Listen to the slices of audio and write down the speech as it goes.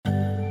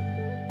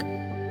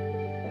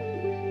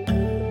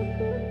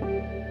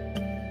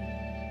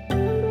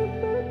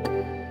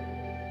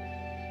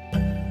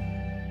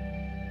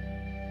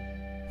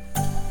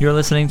You're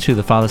listening to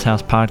the Father's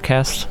House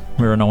podcast.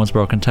 We're in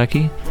Owensboro,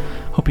 Kentucky.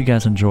 Hope you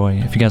guys enjoy.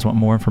 If you guys want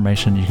more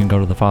information, you can go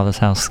to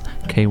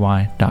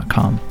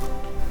thefathershouseky.com.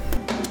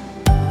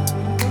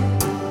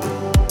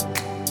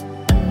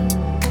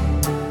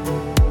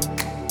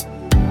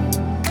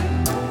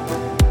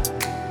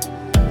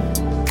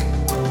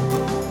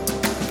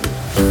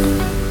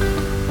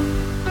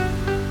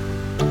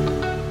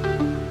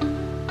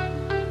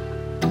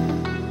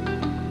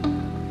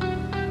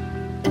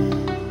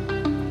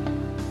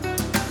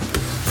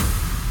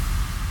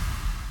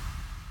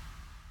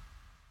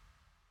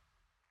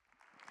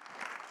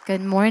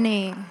 Good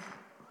morning.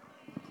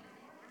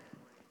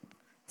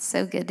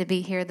 So good to be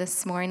here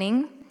this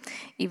morning,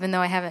 even though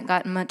I haven't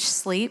gotten much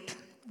sleep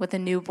with a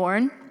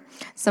newborn.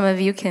 Some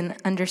of you can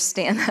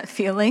understand that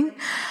feeling.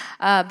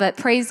 But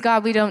praise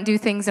God, we don't do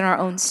things in our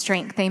own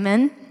strength.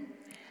 Amen?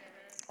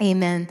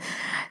 Amen.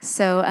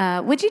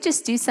 So would you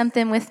just do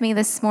something with me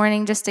this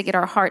morning just to get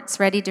our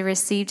hearts ready to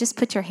receive? Just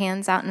put your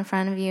hands out in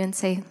front of you and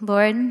say,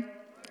 Lord,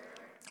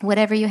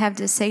 whatever you have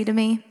to say to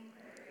me,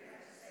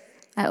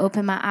 I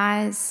open my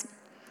eyes.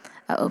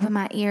 I open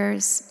my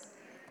ears,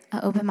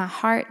 I open my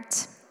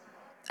heart,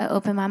 I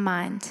open my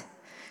mind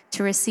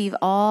to receive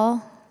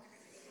all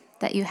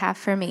that you have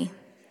for me.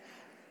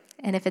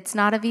 And if it's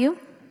not of you,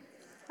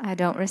 I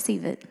don't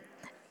receive it.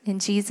 In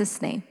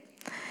Jesus' name,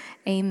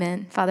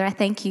 amen. Father, I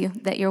thank you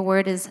that your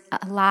word is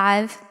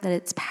alive, that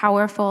it's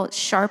powerful, it's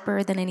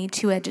sharper than any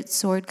two-edged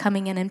sword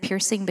coming in and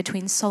piercing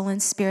between soul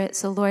and spirit.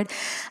 So Lord,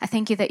 I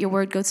thank you that your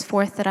word goes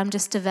forth, that I'm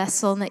just a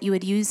vessel and that you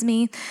would use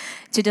me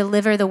to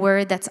deliver the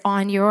word that's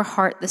on your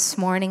heart this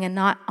morning, and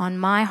not on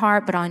my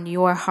heart, but on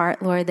your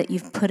heart, Lord, that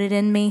you've put it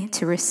in me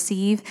to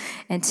receive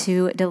and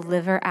to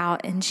deliver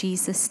out in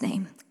Jesus'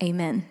 name.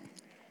 Amen.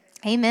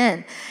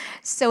 Amen.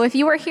 So if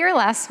you were here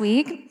last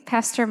week,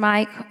 Pastor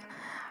Mike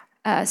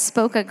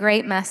spoke a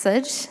great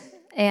message,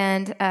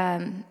 and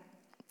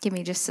give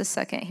me just a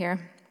second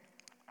here.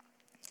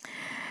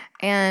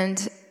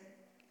 And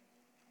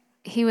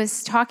he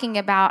was talking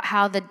about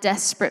how the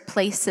desperate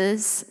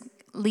places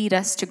lead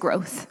us to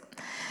growth.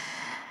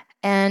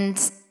 And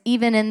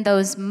even in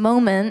those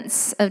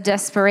moments of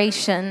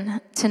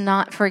desperation, to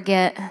not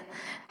forget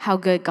how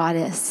good God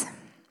is.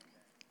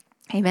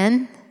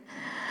 Amen?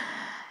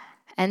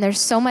 And there's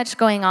so much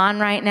going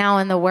on right now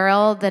in the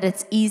world that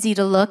it's easy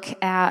to look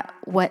at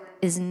what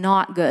is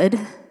not good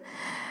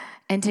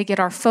and to get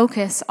our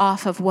focus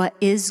off of what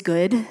is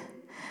good.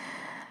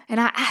 And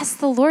I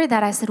asked the Lord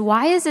that. I said,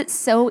 why is it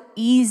so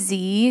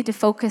easy to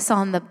focus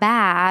on the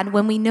bad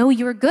when we know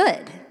you're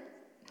good?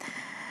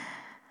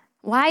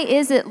 Why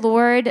is it,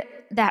 Lord,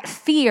 that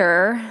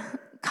fear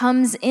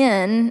comes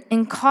in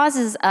and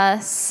causes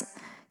us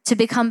to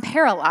become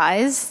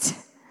paralyzed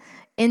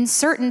in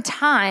certain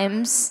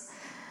times,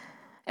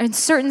 in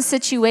certain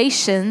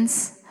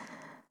situations,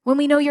 when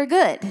we know you're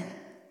good?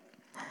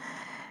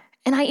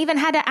 And I even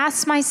had to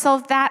ask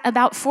myself that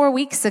about 4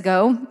 weeks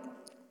ago.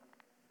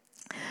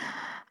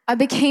 I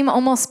became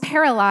almost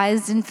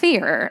paralyzed in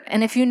fear.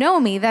 And if you know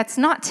me, that's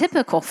not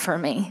typical for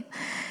me.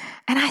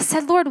 And I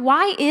said, Lord,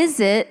 why is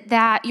it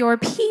that your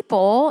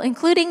people,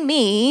 including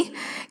me,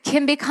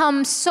 can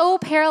become so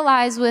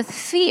paralyzed with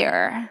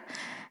fear?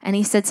 And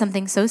he said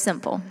something so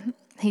simple.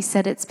 He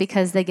said, it's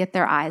because they get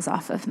their eyes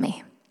off of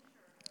me.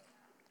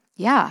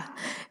 Yeah,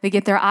 they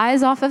get their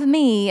eyes off of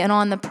me and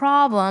on the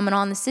problem and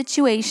on the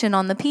situation,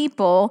 on the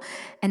people,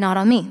 and not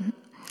on me.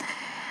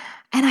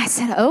 And I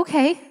said,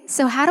 okay,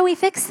 so how do we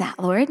fix that,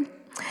 Lord?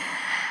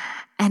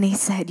 And he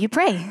said, you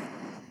pray.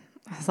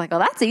 I was like, oh,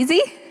 that's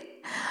easy.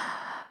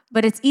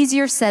 But it's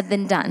easier said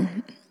than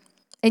done.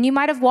 And you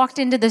might have walked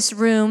into this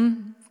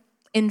room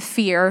in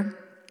fear,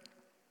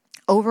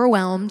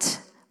 overwhelmed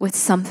with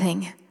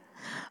something,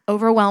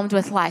 overwhelmed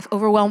with life,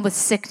 overwhelmed with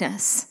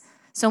sickness.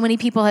 So many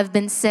people have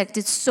been sick.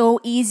 It's so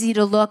easy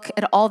to look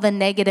at all the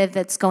negative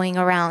that's going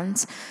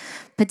around.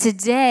 But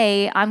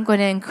today, I'm going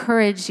to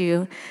encourage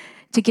you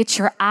to get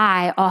your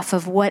eye off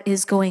of what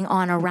is going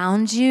on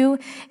around you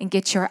and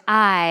get your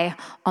eye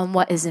on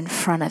what is in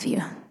front of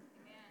you.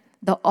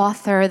 The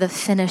author, the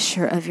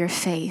finisher of your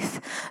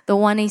faith. The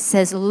one he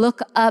says,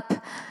 look up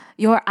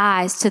your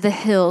eyes to the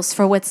hills,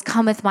 for whence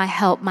cometh my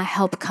help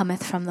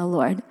cometh from the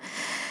Lord.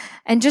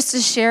 And just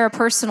to share a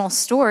personal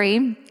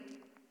story,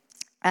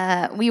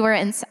 I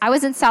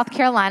was in South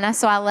Carolina,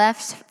 so I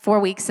left 4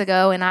 weeks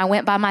ago, and I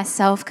went by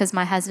myself because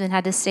my husband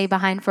had to stay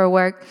behind for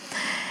work.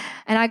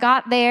 And I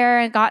got there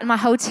and got in my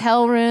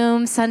hotel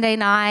room Sunday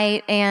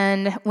night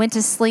and went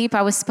to sleep.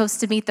 I was supposed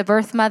to meet the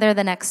birth mother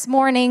the next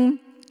morning.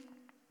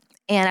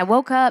 And I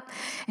woke up,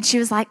 and she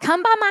was like,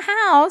 come by my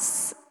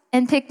house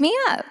and pick me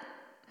up.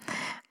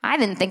 I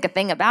didn't think a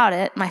thing about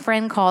it. My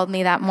friend called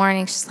me that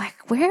morning. She's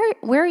like,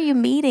 where are you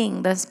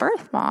meeting this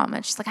birth mom?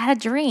 And she's like, I had a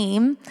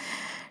dream.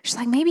 She's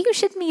like, maybe you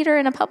should meet her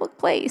in a public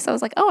place. I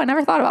was like, oh, I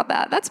never thought about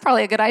that. That's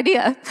probably a good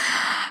idea.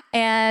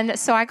 And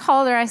so I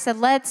called her. I said,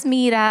 let's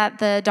meet at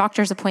the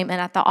doctor's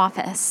appointment at the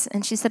office.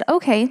 And she said,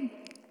 okay.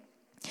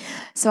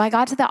 So I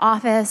got to the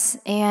office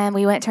and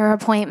we went to her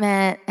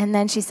appointment. And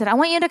then she said, I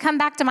want you to come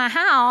back to my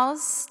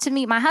house to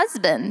meet my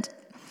husband.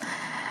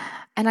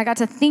 And I got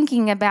to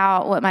thinking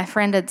about what my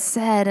friend had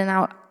said, and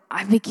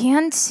I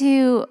began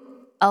to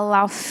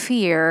allow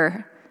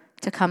fear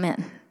to come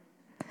in.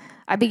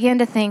 I began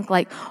to think,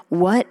 like,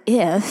 what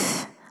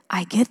if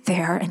I get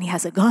there and he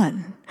has a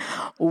gun?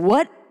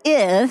 What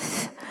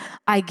if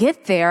I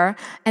get there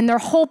and their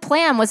whole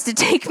plan was to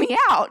take me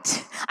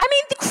out? I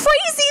mean, the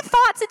crazy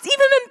thoughts, it's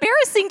even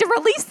embarrassing to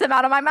release them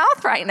out of my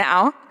mouth right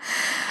now.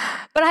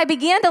 But I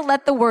began to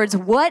let the words,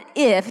 what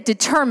if,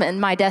 determine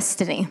my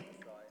destiny.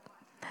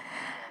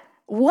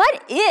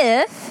 What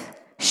if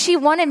she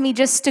wanted me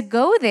just to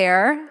go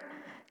there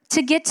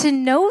to get to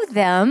know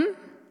them,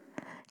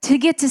 to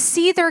get to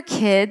see their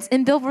kids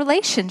and build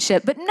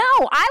relationship? But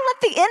no, I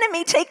let the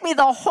enemy take me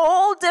the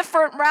whole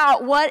different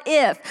route. What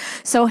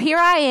if? So here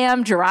I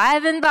am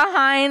driving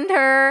behind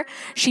her.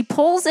 She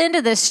pulls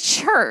into this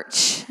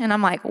church, and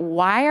I'm like,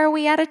 why are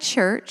we at a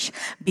church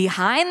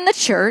behind the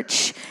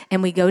church?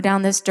 And we go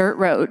down this dirt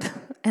road.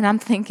 And I'm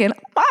thinking,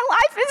 my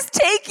life is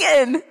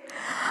taken.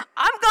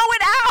 I'm going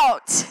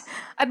out.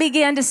 I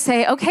began to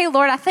say, okay,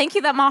 Lord, I thank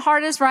you that my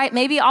heart is right.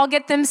 Maybe I'll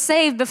get them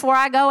saved before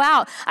I go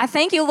out. I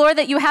thank you, Lord,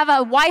 that you have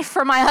a wife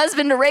for my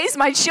husband to raise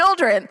my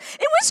children.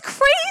 It was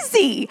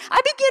crazy.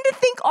 I began to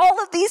think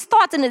all of these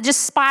thoughts, and it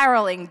just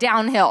spiraling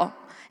downhill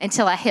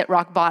until I hit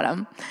rock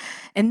bottom.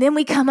 And then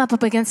we come up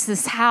against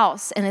this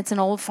house, and it's an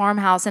old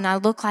farmhouse, and I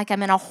look like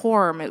I'm in a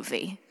horror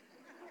movie.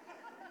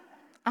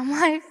 I'm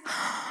like,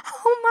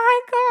 oh my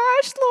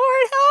gosh,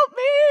 Lord, help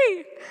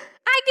me.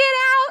 I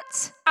get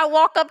out. I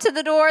walk up to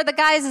the door. The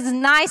guy's as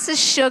nice as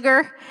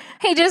sugar.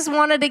 He just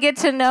wanted to get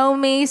to know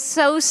me.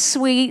 So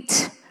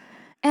sweet.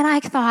 And I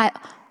thought,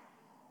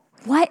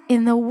 what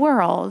in the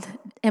world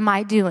am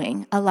I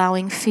doing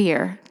allowing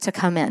fear to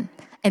come in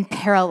and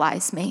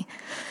paralyze me?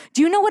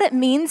 Do you know what it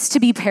means to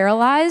be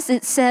paralyzed?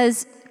 It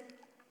says,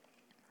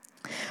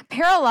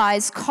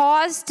 paralyzed,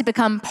 caused to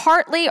become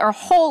partly or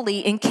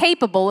wholly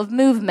incapable of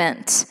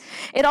movement.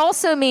 It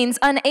also means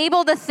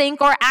unable to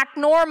think or act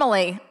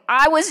normally.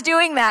 I was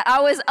doing that.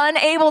 I was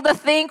unable to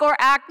think or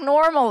act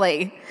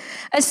normally,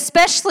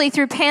 especially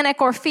through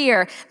panic or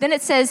fear. Then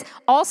it says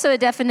also a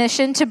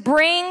definition, to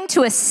bring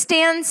to a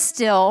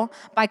standstill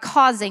by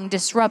causing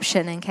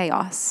disruption and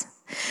chaos.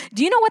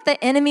 Do you know what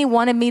the enemy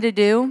wanted me to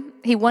do?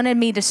 He wanted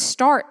me to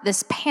start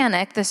this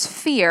panic, this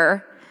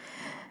fear,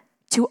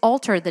 to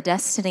alter the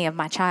destiny of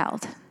my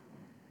child.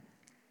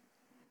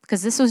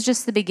 Because this was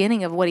just the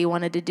beginning of what he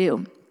wanted to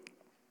do.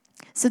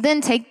 So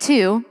then take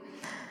two.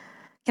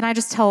 Can I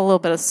just tell a little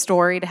bit of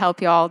story to help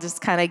you all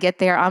just kind of get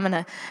there? I'm going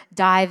to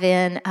dive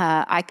in.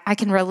 I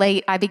can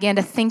relate. I began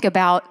to think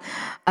about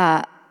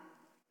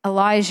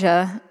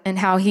Elijah and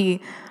how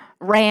he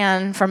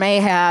ran from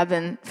Ahab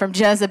and from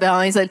Jezebel.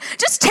 And he said,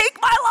 just take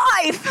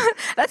my life.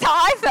 That's how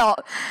I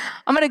felt.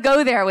 I'm going to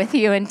go there with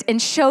you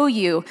and show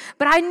you.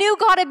 But I knew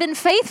God had been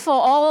faithful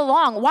all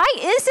along. Why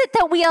is it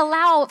that we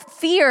allow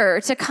fear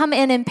to come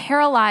in and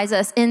paralyze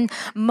us in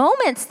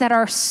moments that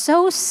are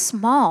so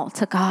small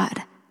to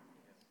God?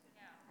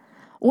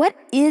 What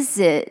is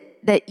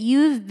it that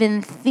you've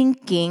been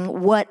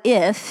thinking, what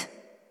if,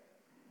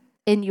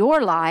 in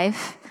your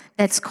life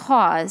that's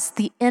caused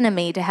the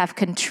enemy to have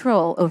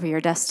control over your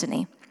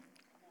destiny?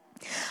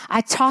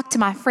 I talked to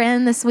my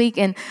friend this week,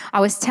 and I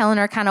was telling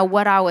her kind of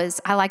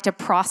I like to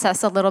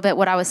process a little bit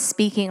what I was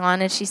speaking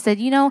on. And she said,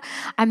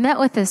 I met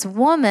with this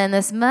woman,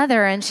 this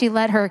mother, and she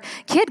let her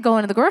kid go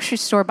into the grocery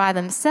store by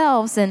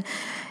themselves. And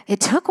it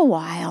took a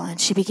while, and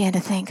she began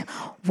to think,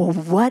 well,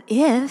 what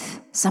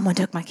if someone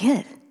took my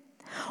kid?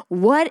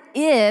 What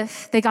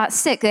if they got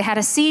sick, they had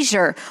a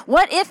seizure?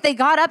 What if they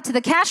got up to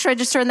the cash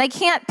register and they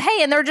can't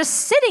pay and they're just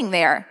sitting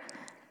there?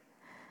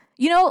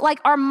 Like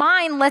our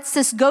mind lets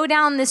us go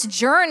down this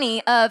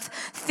journey of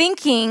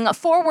thinking,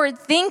 forward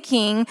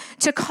thinking,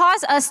 to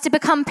cause us to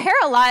become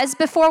paralyzed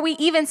before we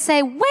even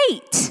say,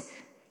 wait.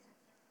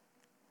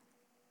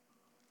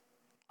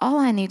 All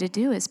I need to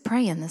do is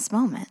pray in this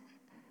moment.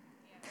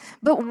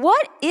 But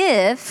what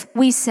if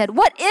we said,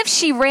 what if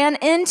she ran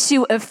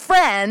into a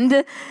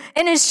friend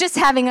and is just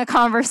having a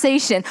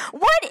conversation?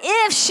 What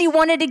if she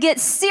wanted to get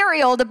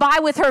cereal to buy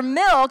with her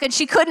milk and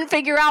she couldn't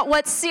figure out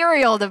what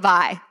cereal to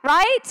buy,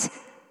 right?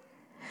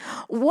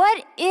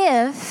 What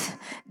if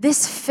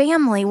this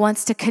family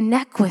wants to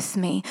connect with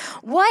me?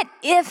 What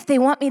if they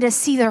want me to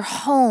see their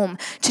home,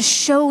 to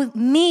show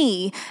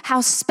me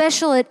how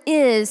special it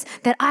is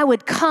that I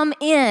would come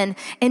in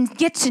and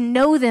get to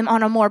know them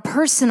on a more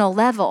personal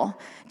level?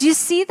 Do you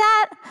see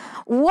that?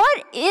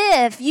 What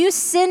if you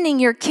sending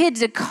your kid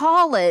to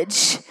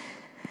college,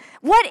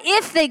 what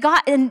if they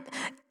got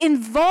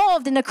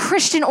involved in a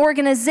Christian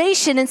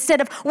organization instead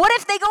of, what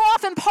if they go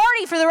off and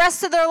party for the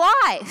rest of their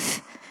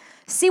life?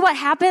 See what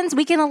happens?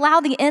 We can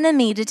allow the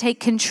enemy to take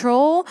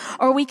control,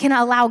 or we can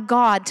allow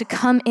God to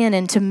come in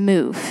and to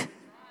move.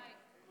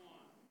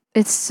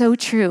 It's so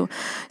true.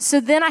 So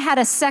then I had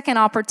a second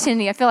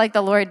opportunity. I feel like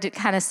the Lord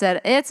kind of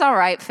said, it's all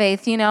right,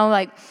 Faith.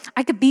 I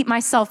could beat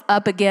myself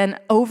up again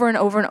over and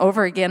over and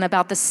over again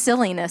about the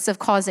silliness of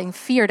causing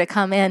fear to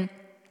come in.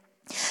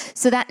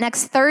 So that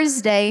next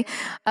Thursday,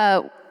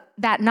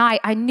 that night,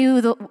 I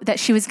knew that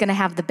she was going to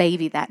have the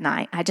baby that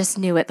night. I just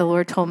knew it. The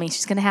Lord told me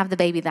she's going to have the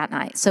baby that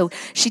night. So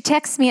she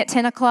texts me at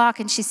 10 o'clock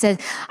and she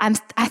said, I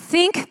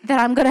think that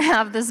I'm going to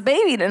have this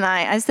baby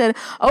tonight. I said,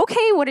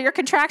 okay, what are your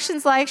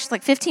contractions like? She's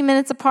like 15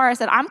 minutes apart. I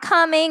said, I'm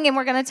coming and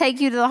we're going to take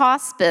you to the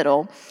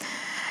hospital.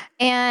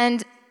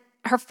 And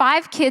her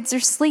 5 kids are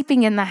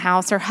sleeping in the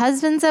house. Her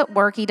husband's at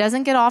work. He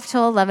doesn't get off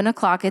till 11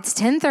 o'clock. It's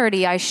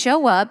 10:30. I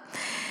show up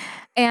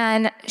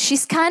and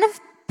she's kind of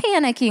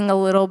panicking a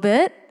little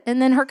bit. And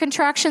then her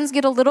contractions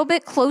get a little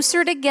bit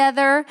closer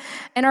together.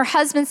 And her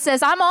husband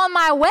says, I'm on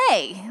my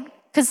way.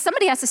 Because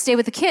somebody has to stay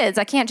with the kids.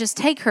 I can't just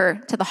take her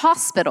to the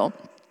hospital.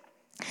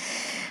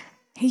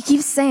 He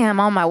keeps saying, I'm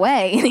on my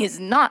way. And he's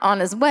not on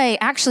his way.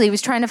 Actually, he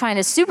was trying to find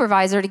a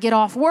supervisor to get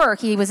off work.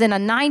 He was in a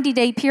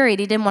 90-day period.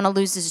 He didn't want to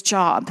lose his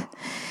job.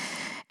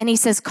 And he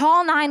says,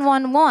 call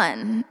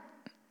 911.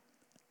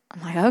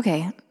 I'm like,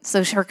 okay.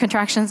 So her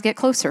contractions get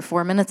closer,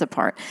 4 minutes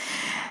apart.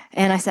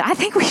 And I said, I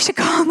think we should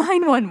call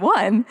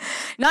 911.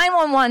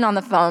 911 on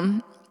the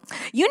phone.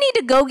 You need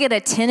to go get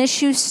a tennis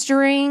shoe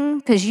string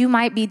because you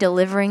might be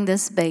delivering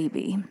this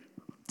baby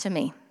to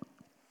me.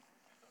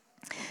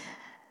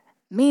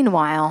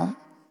 Meanwhile,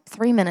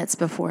 3 minutes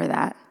before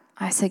that,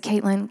 I said,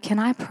 Caitlin, can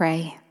I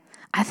pray?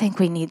 I think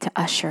we need to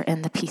usher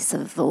in the peace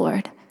of the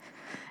Lord.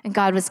 And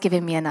God was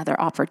giving me another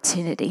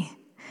opportunity.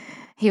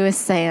 He was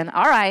saying,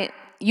 all right,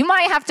 you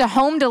might have to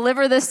home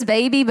deliver this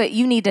baby, but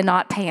you need to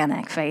not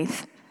panic,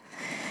 Faith.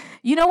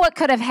 You know what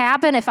could have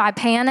happened if I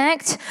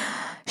panicked?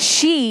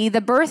 She,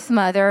 the birth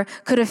mother,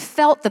 could have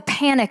felt the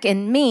panic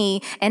in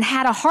me and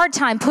had a hard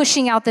time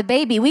pushing out the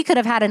baby. We could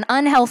have had an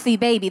unhealthy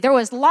baby. There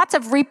was lots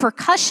of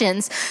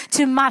repercussions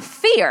to my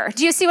fear.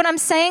 Do you see what I'm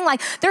saying?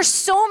 Like, there's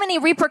so many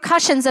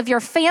repercussions of your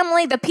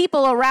family, the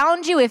people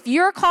around you. If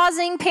you're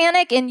causing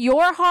panic in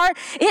your heart,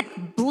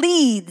 it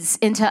bleeds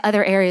into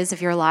other areas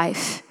of your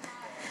life.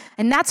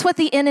 And that's what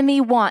the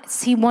enemy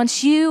wants. He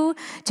wants you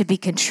to be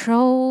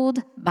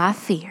controlled by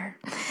fear.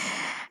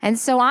 And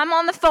so I'm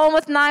on the phone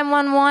with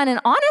 911, and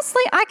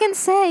honestly, I can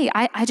say,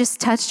 I just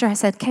touched her. I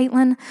said,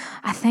 Caitlin,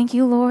 I thank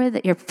you, Lord,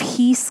 that your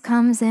peace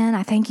comes in.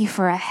 I thank you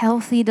for a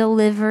healthy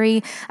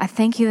delivery. I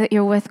thank you that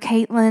you're with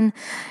Caitlin.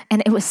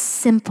 And it was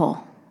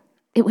simple.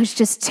 It was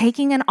just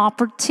taking an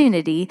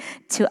opportunity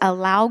to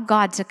allow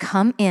God to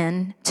come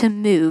in, to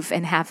move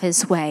and have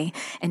his way,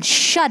 and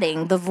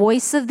shutting the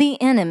voice of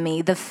the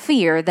enemy, the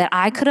fear that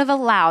I could have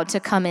allowed to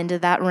come into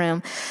that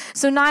room.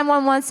 So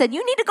 911 said,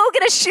 you need to go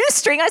get a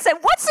shoestring. I said,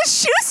 what's a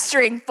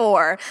shoestring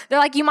for? They're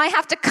like, you might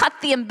have to cut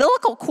the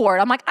umbilical cord.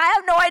 I'm like, I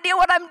have no idea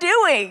what I'm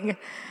doing.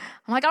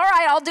 I'm like, all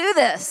right, I'll do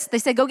this. They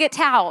said, go get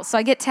towels. So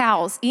I get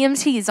towels.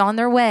 EMT's on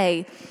their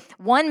way.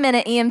 1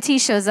 minute EMT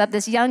shows up,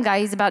 this young guy,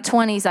 he's about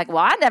 20. He's like,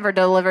 well, I never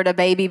delivered a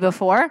baby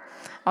before.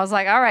 I was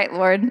like, all right,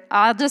 Lord,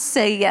 I'll just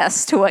say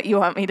yes to what you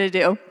want me to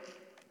do.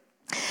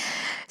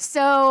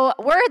 So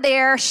we're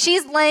there.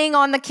 She's laying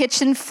on the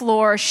kitchen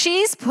floor.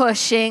 She's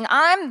pushing.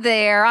 I'm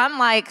there. I'm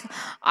like,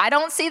 I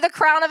don't see the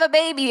crown of a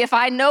baby if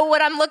I know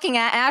what I'm looking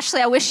at.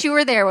 Ashley, I wish you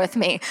were there with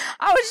me.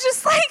 I was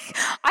just like,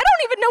 I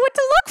don't even know what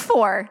to look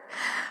for.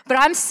 But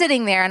I'm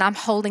sitting there and I'm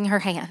holding her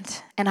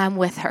hand and I'm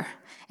with her.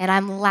 And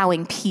I'm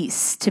allowing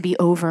peace to be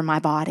over my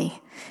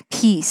body,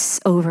 peace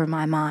over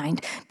my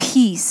mind,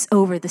 peace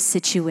over the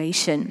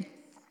situation.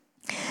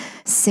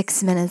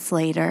 6 minutes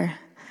later,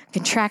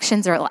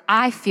 contractions are,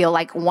 I feel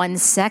like 1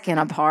 second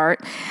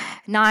apart.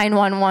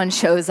 911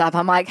 shows up.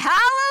 I'm like,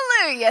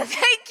 hallelujah,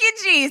 thank you,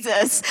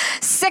 Jesus.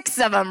 6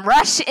 of them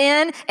rush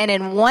in, and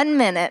in 1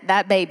 minute,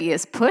 that baby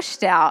is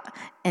pushed out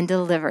and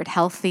delivered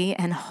healthy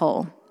and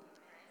whole.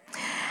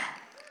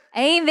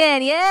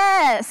 Amen.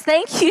 Yes.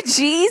 Thank you,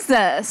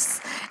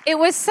 Jesus. It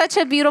was such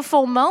a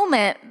beautiful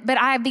moment, but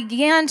I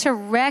began to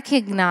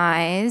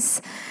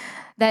recognize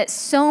that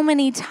so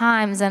many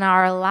times in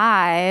our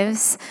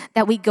lives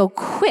that we go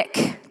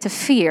quick to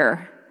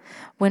fear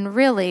when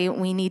really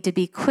we need to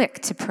be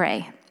quick to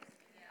pray.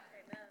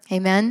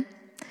 Amen.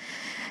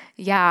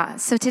 Yeah,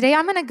 so today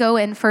I'm going to go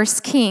in 1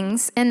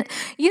 Kings. And,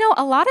 you know,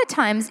 a lot of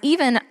times,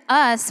 even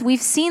us,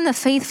 we've seen the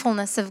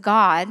faithfulness of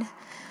God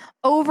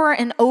over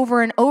and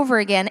over and over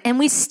again, and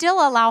we still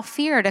allow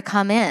fear to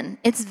come in.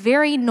 It's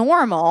very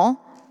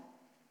normal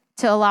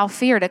to allow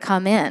fear to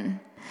come in.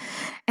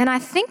 And I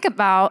think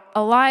about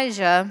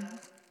Elijah.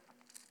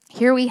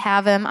 Here we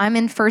have him. I'm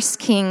in 1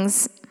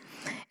 Kings,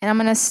 and I'm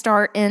going to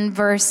start in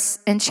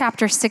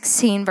chapter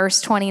 16,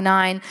 verse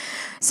 29.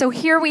 So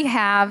here we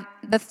have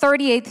the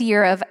 38th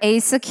year of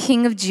Asa,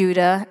 king of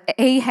Judah.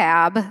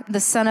 Ahab, the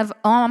son of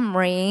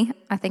Omri,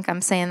 I think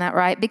I'm saying that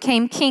right,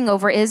 became king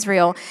over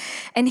Israel.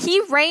 And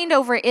he reigned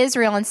over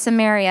Israel and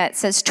Samaria, it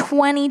says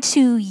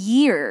 22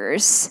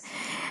 years.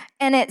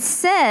 And it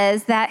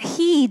says that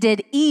he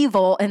did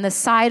evil in the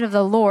sight of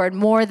the Lord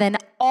more than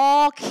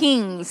all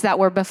kings that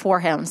were before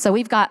him. So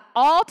we've got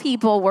all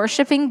people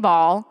worshiping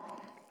Baal.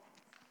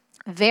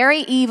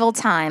 Very evil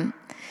time.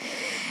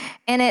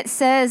 And it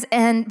says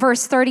in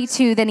verse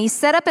 32, then he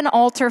set up an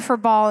altar for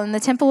Baal in the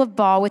temple of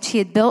Baal, which he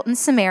had built in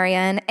Samaria.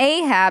 And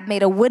Ahab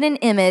made a wooden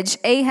image.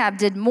 Ahab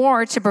did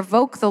more to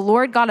provoke the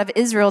Lord God of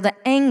Israel to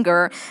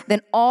anger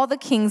than all the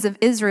kings of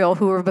Israel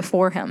who were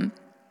before him.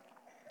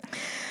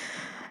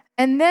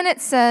 And then it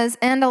says,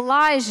 and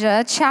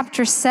Elijah,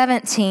 chapter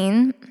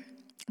 17,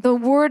 the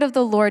word of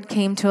the Lord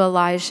came to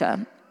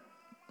Elijah.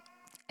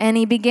 And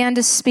he began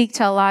to speak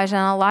to Elijah,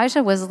 and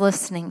Elijah was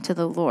listening to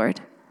the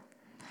Lord.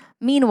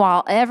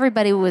 Meanwhile,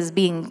 everybody was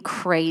being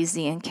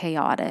crazy and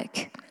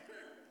chaotic.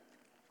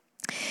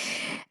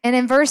 And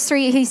in verse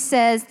 3,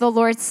 the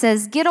Lord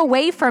says, get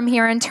away from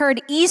here and turn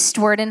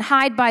eastward and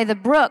hide by the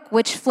brook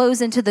which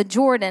flows into the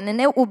Jordan. And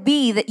it will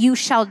be that you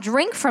shall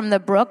drink from the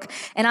brook,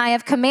 and I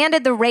have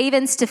commanded the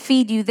ravens to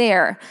feed you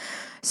there.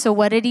 So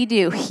what did he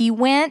do? He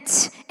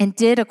went and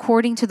did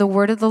according to the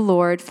word of the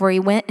Lord, for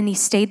he went and he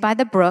stayed by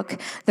the brook.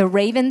 The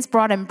ravens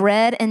brought him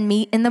bread and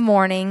meat in the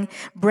morning,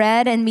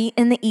 bread and meat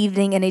in the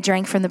evening, and he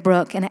drank from the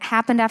brook. And it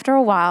happened after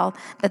a while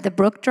that the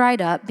brook dried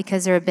up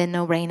because there had been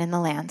no rain in the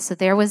land. So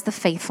there was the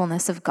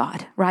faithfulness of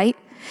God, right?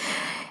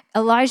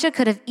 Elijah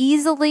could have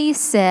easily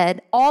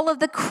said, all of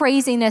the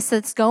craziness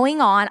that's going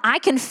on, I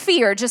can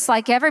fear just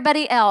like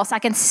everybody else. I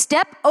can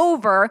step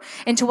over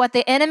into what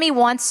the enemy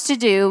wants to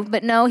do.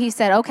 But no, he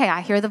said, okay,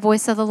 I hear the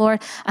voice of the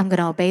Lord. I'm going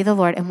to obey the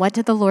Lord. And what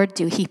did the Lord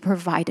do? He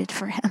provided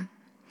for him.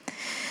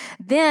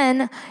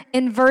 Then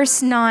in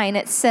verse 9,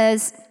 it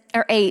says,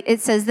 or 8,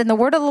 it says, then the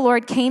word of the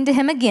Lord came to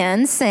him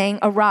again, saying,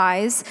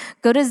 arise,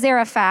 go to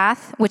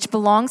Zarephath, which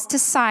belongs to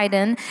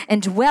Sidon,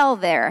 and dwell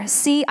there.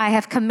 See, I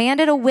have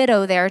commanded a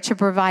widow there to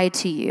provide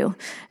to you.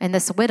 And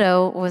this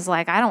widow was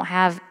like, I don't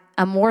have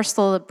a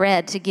morsel of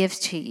bread to give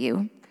to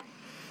you.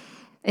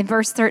 In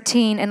verse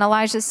 13, and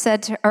Elijah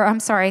said to her,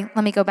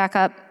 let me go back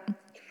up.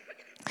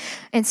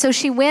 And so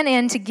she went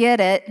in to get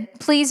it.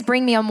 Please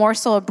bring me a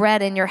morsel of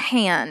bread in your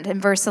hand,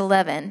 in verse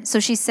 11. So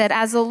she said,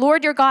 as the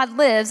Lord your God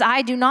lives,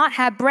 I do not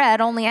have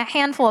bread, only a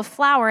handful of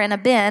flour in a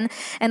bin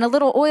and a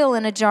little oil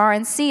in a jar.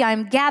 And see,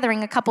 I'm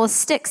gathering a couple of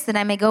sticks that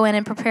I may go in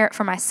and prepare it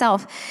for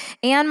myself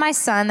and my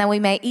son, that we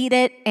may eat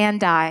it and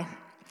die.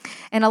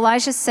 And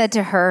Elijah said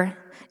to her,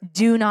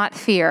 do not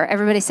fear.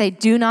 Everybody say,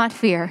 do not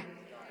fear.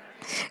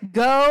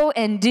 Go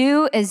and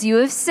do as you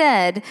have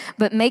said,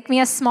 but make me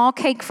a small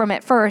cake from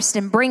it first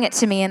and bring it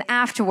to me, and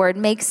afterward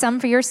make some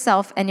for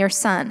yourself and your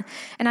son.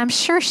 And I'm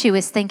sure she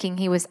was thinking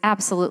he was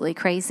absolutely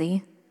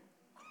crazy.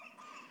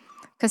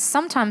 Because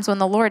sometimes when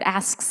the Lord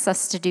asks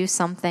us to do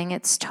something,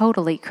 it's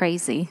totally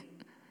crazy.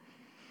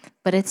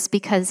 But it's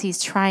because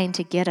he's trying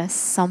to get us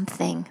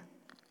something.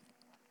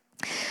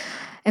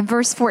 In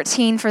verse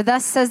 14, for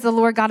thus says the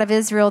Lord God of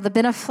Israel, the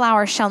bin of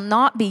flour shall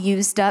not be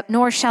used up,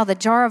 nor shall the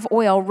jar of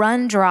oil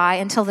run dry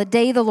until the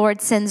day the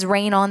Lord sends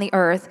rain on the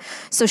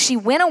earth. So she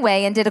went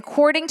away and did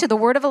according to the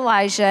word of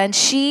Elijah, and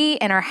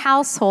she and her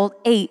household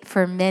ate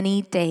for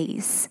many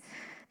days.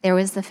 There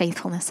was the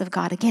faithfulness of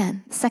God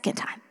again, second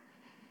time.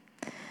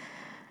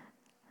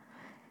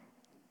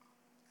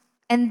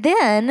 And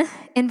then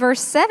in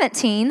verse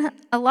 17,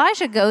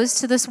 Elijah goes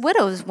to this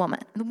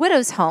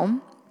widow's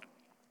home.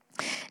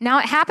 Now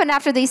it happened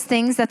after these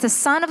things that the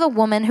son of a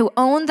woman who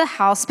owned the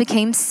house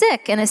became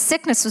sick, and his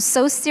sickness was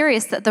so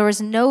serious that there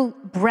was no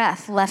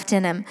breath left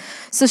in him.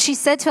 So she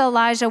said to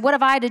Elijah, what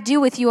have I to do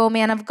with you, O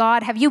man of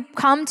God? Have you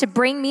come to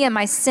bring me and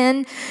my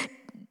sin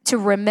to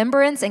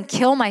remembrance and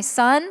kill my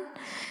son?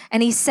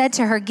 And he said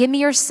to her, give me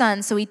your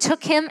son. So he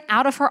took him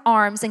out of her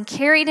arms and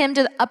carried him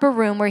to the upper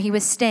room where he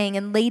was staying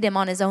and laid him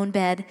on his own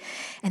bed.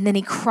 And then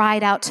he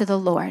cried out to the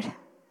Lord.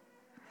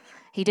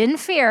 He didn't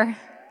fear.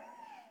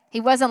 He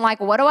wasn't like,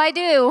 what do I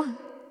do?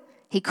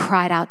 He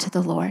cried out to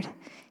the Lord.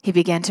 He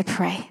began to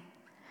pray.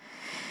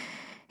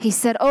 He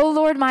said, O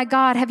Lord, my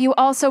God, have you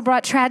also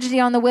brought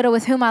tragedy on the widow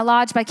with whom I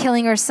lodged by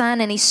killing her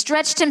son? And he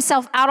stretched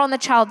himself out on the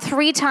child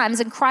 3 times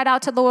and cried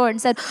out to the Lord and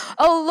said,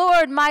 O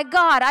Lord, my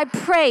God, I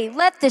pray,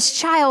 let this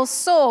child's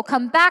soul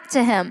come back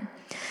to him.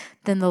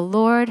 Then the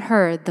Lord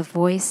heard the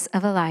voice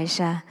of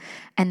Elijah,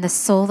 and the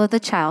soul of the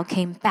child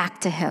came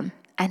back to him,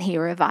 and he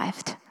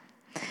revived.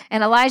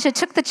 And Elijah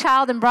took the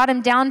child and brought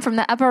him down from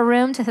the upper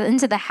room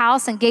into the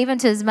house and gave him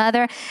to his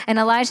mother. And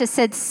Elijah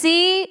said,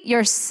 see,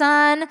 your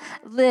son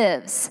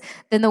lives.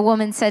 Then the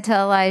woman said to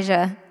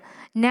Elijah,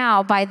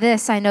 now by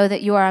this I know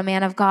that you are a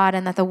man of God,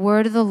 and that the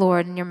word of the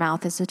Lord in your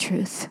mouth is the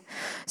truth.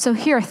 So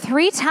here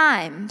 3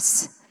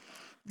 times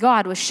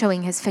God was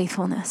showing his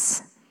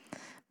faithfulness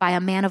by a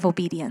man of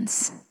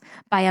obedience,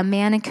 by a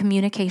man in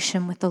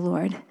communication with the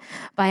Lord,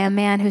 by a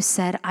man who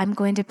said, I'm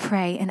going to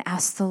pray and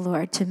ask the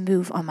Lord to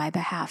move on my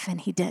behalf, and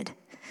he did.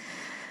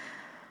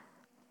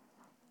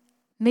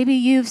 Maybe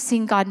you've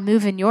seen God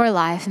move in your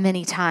life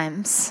many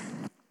times,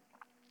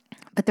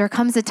 but there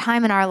comes a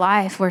time in our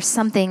life where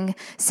something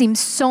seems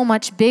so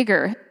much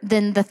bigger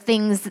than the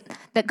things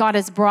that God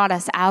has brought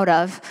us out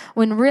of,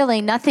 when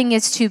really nothing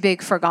is too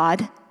big for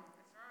God.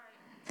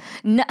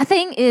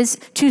 Nothing is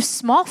too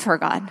small for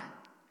God.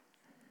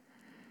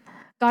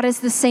 God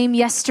is the same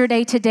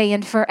yesterday, today,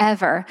 and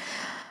forever.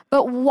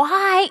 But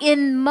why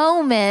in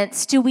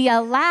moments do we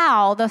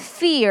allow the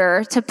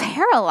fear to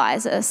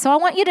paralyze us? So I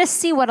want you to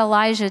see what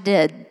Elijah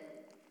did.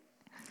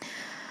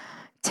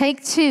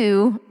 Take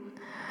 2.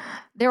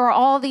 There are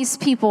all these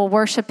people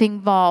worshiping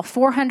Baal,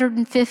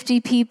 450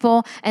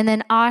 people, and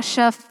then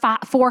Asha,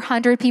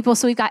 400 people.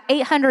 So we've got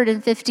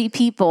 850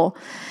 people.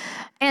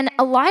 And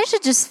Elijah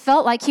just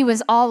felt like he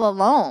was all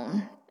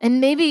alone. And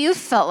maybe you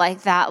felt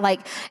like that,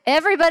 like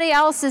everybody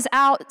else is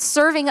out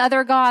serving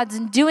other gods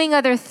and doing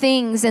other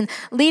things and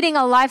leading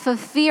a life of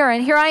fear.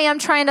 And here I am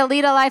trying to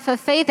lead a life of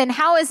faith. And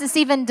how is this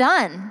even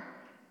done?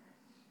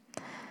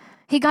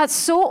 He got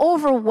so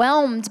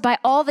overwhelmed by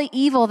all the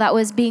evil that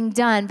was being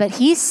done, but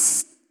he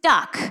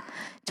stuck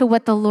to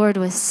what the Lord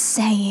was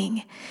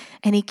saying.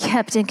 And he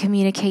kept in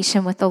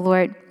communication with the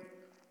Lord.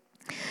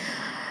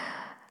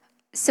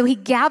 So he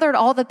gathered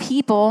all the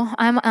people.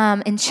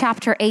 I'm in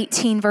chapter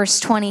 18, verse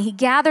 20. He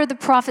gathered the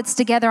prophets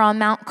together on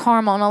Mount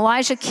Carmel, and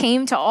Elijah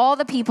came to all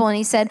the people, and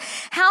he said,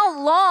 "How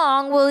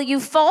long will you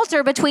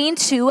falter between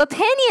 2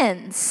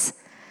 opinions?"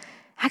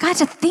 I got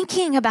to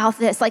thinking about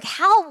this. Like,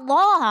 how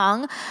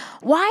long?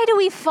 Why do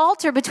we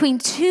falter between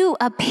 2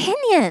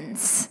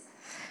 opinions?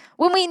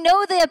 When we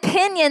know the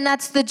opinion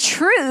that's the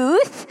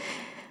truth,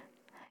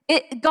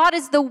 God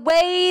is the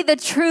way, the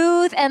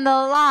truth, and the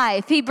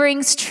life. He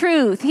brings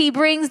truth. He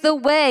brings the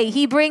way.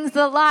 He brings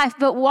the life.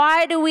 But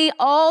why do we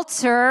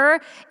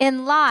alter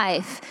in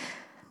life?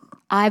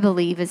 I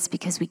believe it's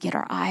because we get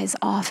our eyes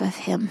off of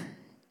Him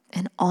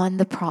and on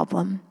the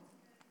problem.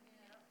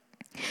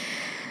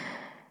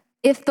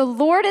 If the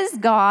Lord is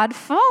God,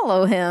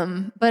 follow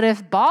Him. But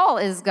if Baal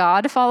is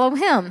God, follow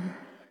him.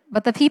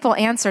 But the people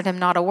answered him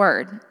not a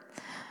word.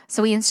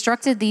 So he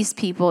instructed these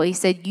people. He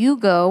said, You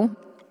go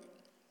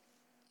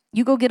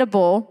get a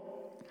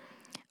bull,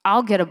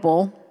 I'll get a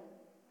bull,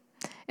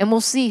 and we'll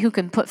see who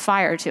can put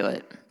fire to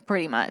it,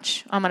 pretty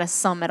much. I'm going to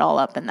sum it all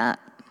up in that.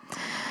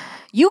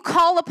 You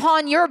call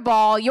upon your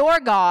Baal,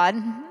 your God,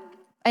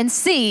 and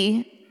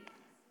see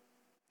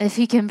if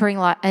he can bring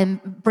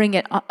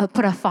it,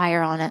 put a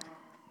fire on it.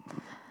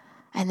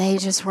 And they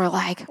just were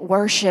like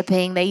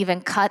worshiping. They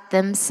even cut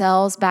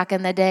themselves back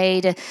in the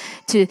day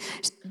to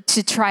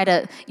try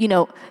to,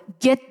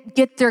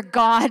 get their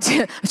God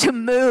to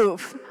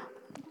move.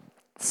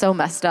 So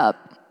messed up.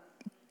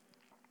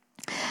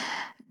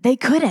 They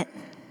couldn't,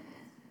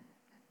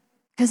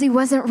 because he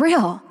wasn't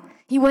real.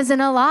 He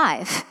wasn't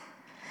alive.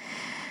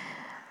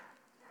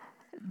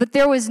 But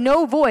there was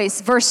no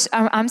voice.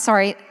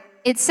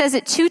 It says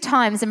it 2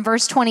 times in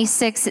verse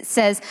 26. It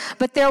says,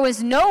 but there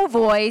was no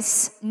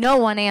voice, no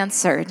one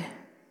answered.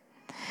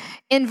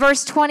 In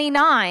verse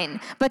 29,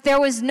 but there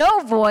was no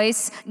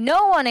voice,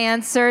 no one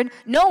answered,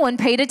 no one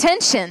paid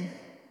attention.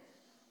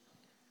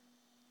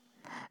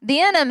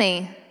 The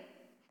enemy,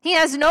 he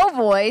has no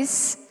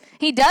voice.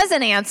 He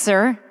doesn't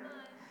answer.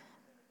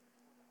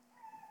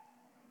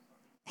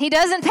 He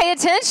doesn't pay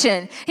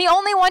attention. He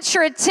only wants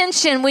your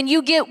attention when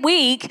you get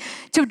weak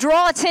to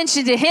draw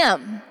attention to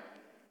him.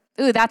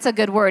 Ooh, that's a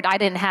good word. I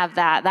didn't have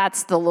that.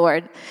 That's the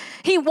Lord.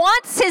 He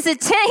wants his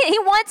attention. He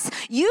wants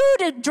you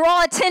to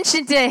draw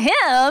attention to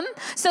him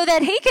so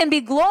that he can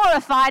be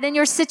glorified in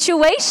your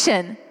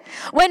situation.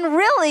 When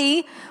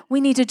really,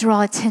 we need to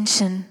draw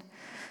attention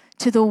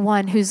to the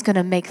one who's going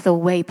to make the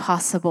way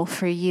possible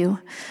for you.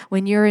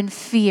 When you're in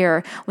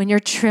fear, when you're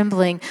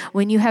trembling,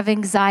 when you have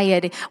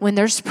anxiety, when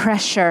there's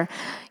pressure,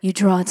 you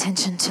draw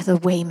attention to the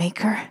way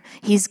maker.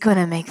 He's going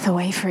to make the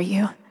way for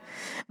you.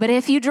 But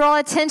if you draw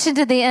attention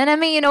to the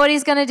enemy, you know what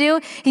he's going to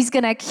do? He's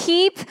going to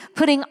keep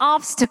putting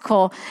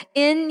obstacle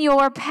in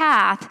your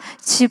path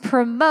to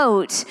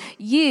promote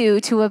you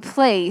to a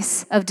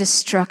place of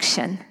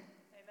destruction. Amen.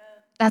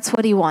 That's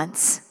what he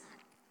wants.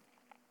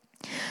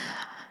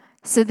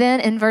 So then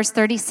in verse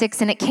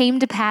 36, and it came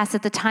to pass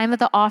at the time of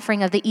the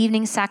offering of the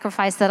evening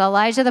sacrifice that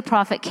Elijah the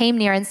prophet came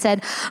near and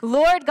said,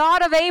 Lord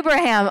God of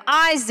Abraham,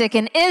 Isaac,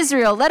 and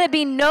Israel, let it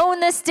be known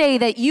this day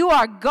that you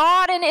are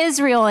God in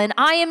Israel, and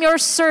I am your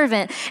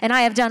servant, and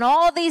I have done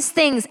all these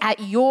things at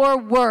your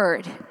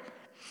word.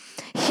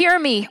 Hear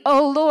me,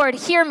 O Lord,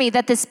 hear me,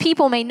 that this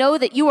people may know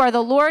that you are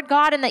the Lord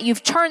God and that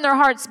you've turned their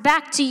hearts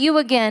back to you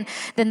again.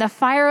 Then the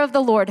fire of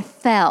the Lord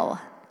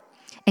fell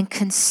and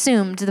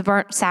consumed the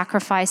burnt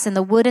sacrifice and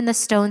the wood and the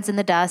stones and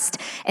the dust,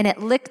 and it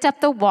licked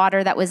up the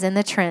water that was in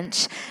the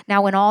trench.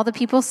 Now when all the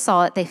people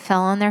saw it, they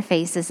fell on their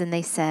faces, and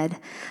they said,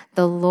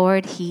 the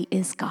Lord, he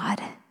is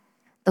God.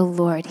 The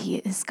Lord, he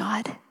is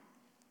God.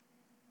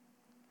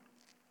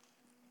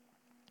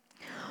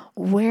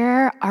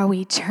 Where are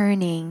we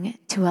turning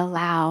to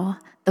allow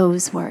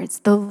those words?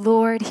 The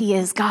Lord, he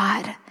is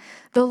God.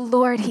 The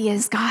Lord, he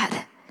is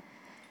God.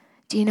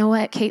 Do you know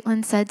what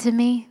Caitlin said to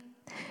me?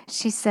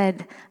 She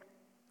said,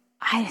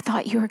 I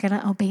thought you were going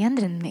to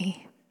abandon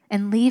me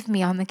and leave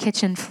me on the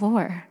kitchen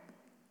floor.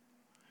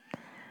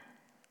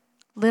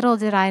 Little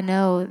did I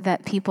know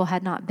that people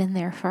had not been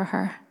there for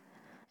her.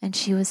 And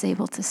she was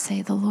able to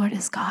say, the Lord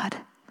is God.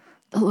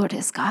 The Lord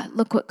is God.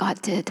 Look what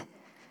God did.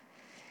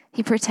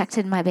 He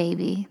protected my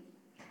baby.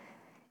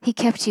 He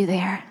kept you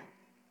there.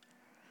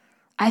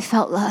 I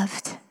felt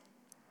loved.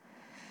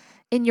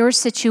 in your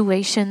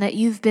situation that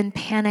you've been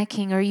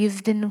panicking or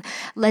you've been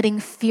letting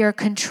fear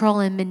control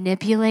and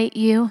manipulate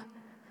you,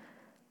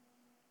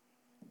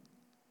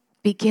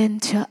 begin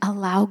to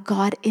allow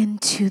God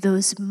into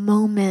those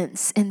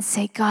moments and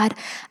say, God,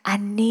 I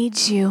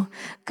need you.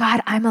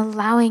 God, I'm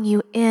allowing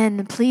you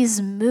in.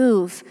 Please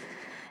move.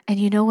 And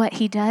you know what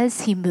he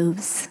does? He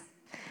moves.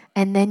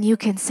 And then you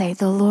can say,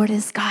 the Lord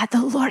is God.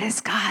 The Lord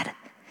is God.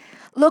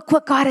 Look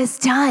what God has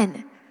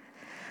done.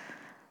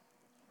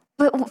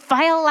 But if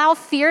I allow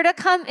fear to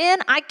come in,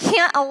 I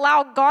can't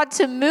allow God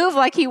to move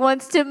like he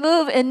wants to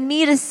move and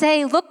me to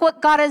say, look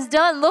what God has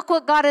done. Look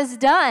what God has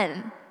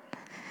done.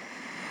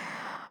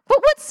 But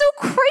what's so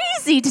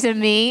crazy to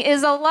me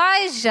is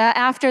Elijah,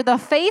 after the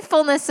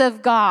faithfulness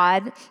of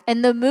God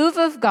and the move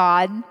of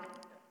God,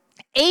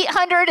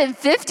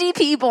 850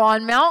 people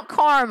on Mount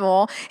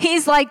Carmel,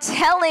 he's like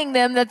telling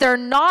them that they're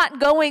not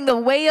going the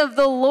way of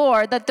the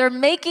Lord, that they're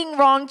making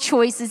wrong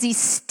choices. He's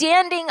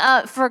standing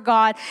up for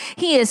God.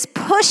 He is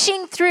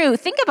pushing through.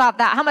 Think about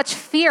that, how much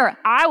fear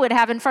I would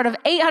have in front of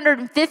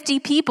 850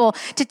 people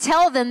to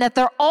tell them that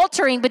they're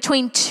altering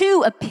between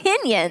two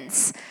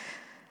opinions.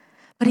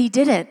 But he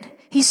didn't.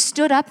 He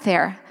stood up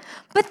there.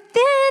 But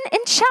then in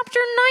chapter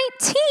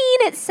 19,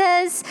 it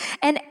says,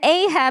 and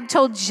Ahab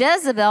told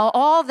Jezebel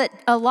all that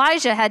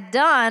Elijah had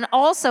done,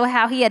 also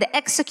how he had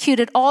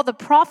executed all the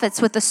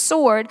prophets with the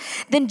sword.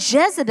 Then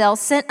Jezebel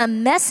sent a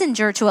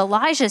messenger to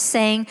Elijah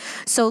saying,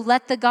 so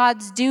let the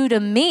gods do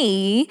to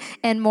me,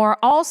 and more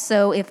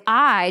also, if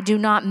I do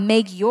not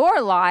make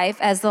your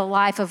life as the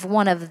life of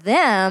one of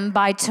them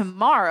by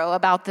tomorrow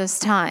about this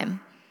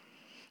time.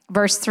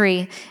 Verse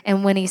 3,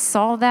 and when he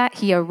saw that,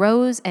 he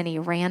arose and he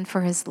ran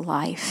for his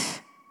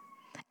life.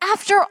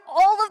 After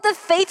all of the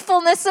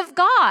faithfulness of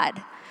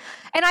God.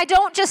 And I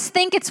don't just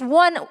think it's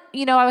one,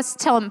 I was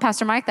telling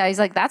Pastor Mike that. He's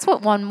like, that's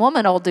what one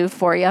woman will do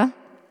for you.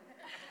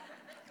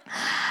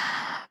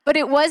 But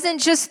it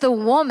wasn't just the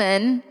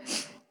woman.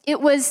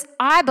 It was,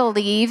 I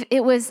believe,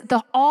 it was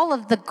all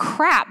of the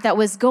crap that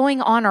was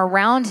going on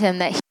around him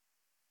that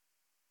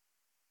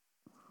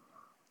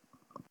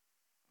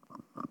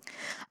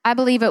I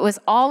believe it was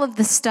all of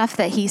the stuff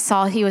that he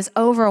saw. He was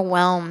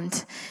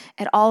overwhelmed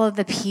at all of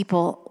the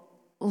people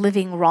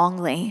living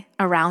wrongly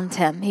around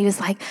him. He was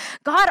like,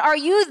 God, are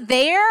you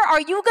there? Are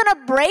you going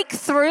to break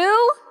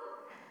through?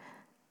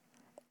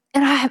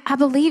 And I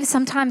believe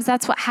sometimes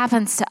that's what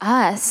happens to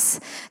us.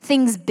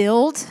 Things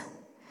build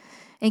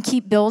and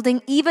keep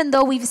building. Even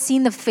though we've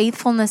seen the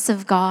faithfulness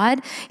of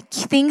God,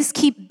 things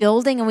keep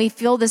building and we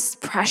feel this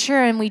pressure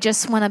and we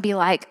just want to be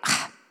like,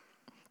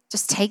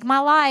 just take my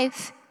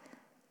life.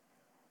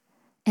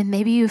 And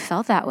maybe you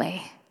felt that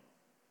way.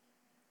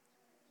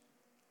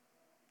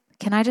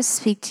 Can I just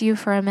speak to you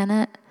for a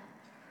minute?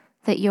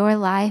 That your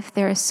life,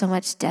 there is so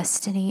much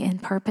destiny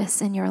and purpose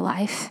in your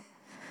life.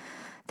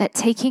 That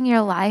taking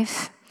your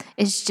life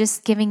is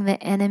just giving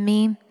the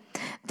enemy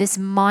this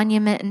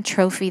monument and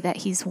trophy that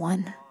he's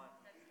won.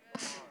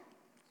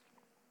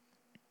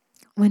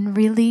 When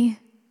really,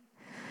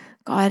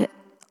 God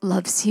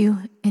loves you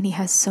and he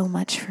has so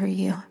much for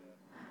you.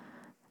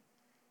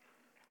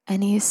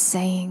 And he is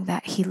saying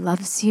that he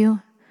loves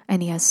you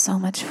and he has so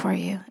much for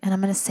you. And I'm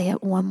going to say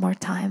it one more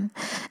time.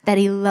 That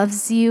he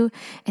loves you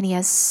and he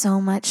has so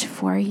much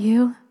for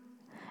you.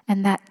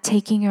 And that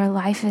taking your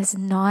life is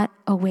not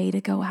a way to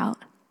go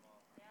out.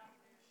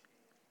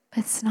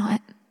 It's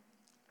not.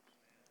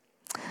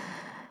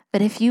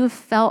 But if you have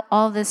felt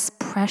all this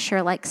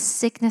pressure, like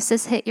sickness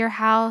has hit your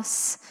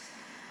house,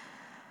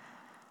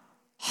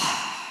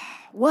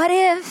 what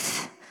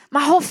if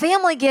my whole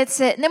family gets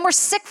it and then we're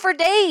sick for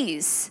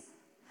days?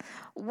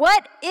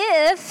 What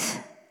if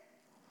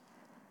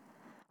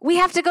we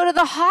have to go to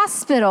the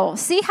hospital?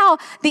 See how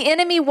the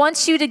enemy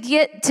wants you to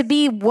get to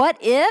be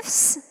what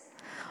ifs?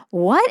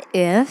 What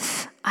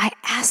if I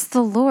ask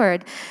the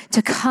Lord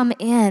to come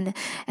in?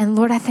 And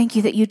Lord, I thank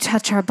you that you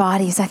touch our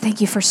bodies. I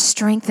thank you for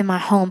strength in my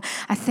home.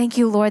 I thank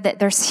you, Lord, that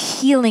there's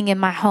healing in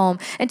my home.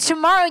 And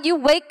tomorrow you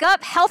wake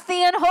up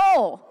healthy and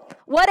whole.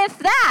 What if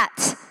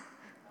that,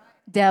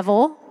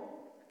 devil?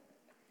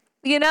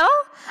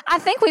 I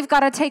think we've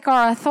got to take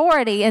our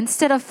authority.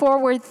 Instead of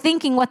forward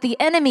thinking what the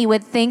enemy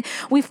would think,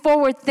 we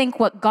forward think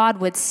what God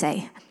would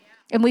say.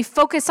 And we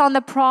focus on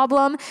the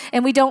problem,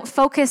 and we don't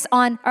focus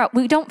on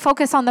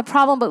the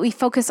problem, but we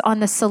focus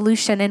on the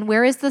solution. And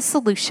where is the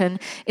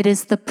solution? It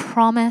is the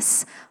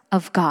promise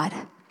of God.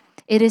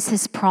 It is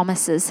his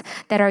promises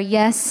that are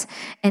yes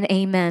and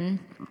amen.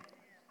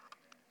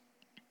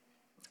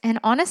 And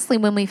honestly,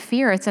 when we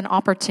fear, it's an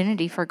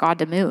opportunity for God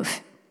to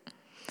move.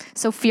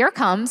 So fear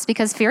comes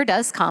because fear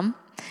does come,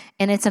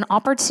 and it's an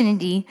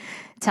opportunity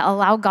to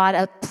allow God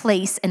a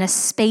place and a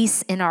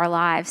space in our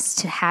lives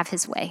to have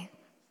his way.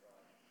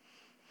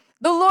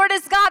 The Lord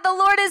is God. The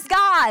Lord is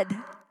God.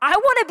 I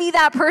want to be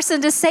that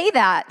person to say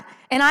that.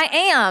 And I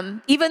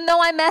am, even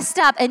though I messed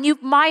up. And you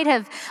might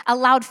have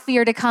allowed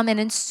fear to come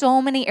in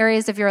so many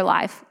areas of your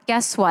life.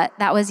 Guess what?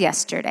 That was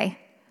yesterday.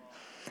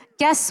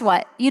 Guess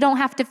what? You don't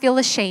have to feel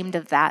ashamed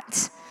of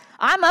that.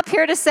 I'm up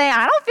here to say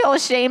I don't feel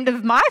ashamed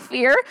of my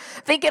fear,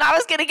 thinking I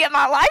was going to get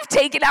my life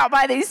taken out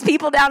by these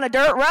people down a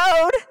dirt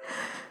road.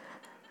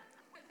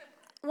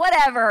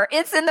 Whatever,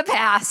 it's in the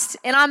past,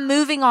 and I'm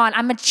moving on.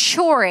 I'm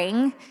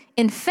maturing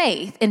in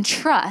faith and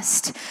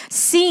trust,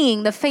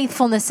 seeing the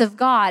faithfulness of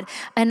God,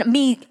 and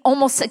me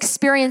almost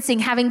experiencing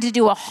having to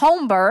do a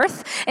home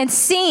birth and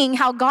seeing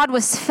how God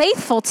was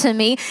faithful to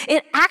me.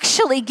 It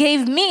actually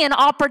gave me an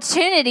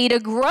opportunity to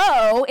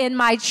grow in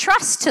my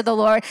trust to the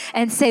Lord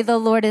and say, the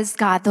Lord is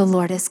God, the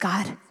Lord is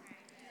God.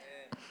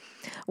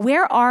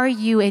 Where are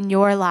you in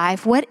your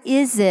life? What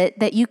is it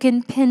that you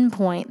can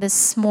pinpoint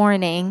this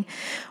morning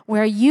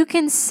where you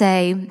can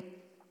say,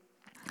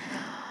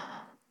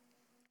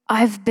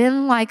 I've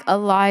been like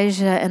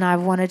Elijah and I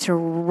wanted to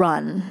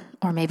run,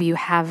 or maybe you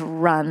have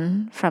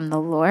run from the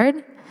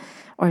Lord,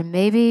 or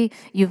maybe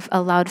you've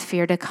allowed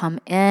fear to come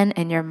in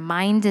and your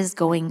mind is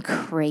going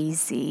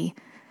crazy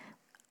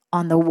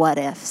on the what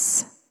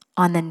ifs,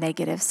 on the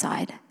negative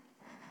side.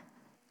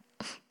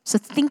 So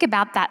think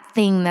about that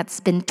thing that's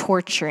been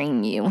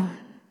torturing you.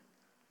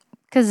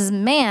 Because,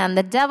 man,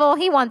 the devil,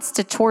 he wants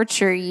to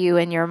torture you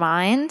in your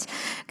mind.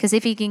 Because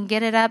if he can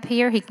get it up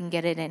here, he can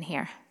get it in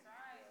here.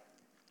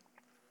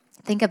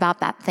 Think about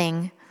that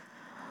thing.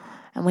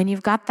 And when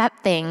you've got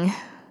that thing,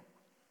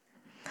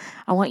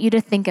 I want you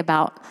to think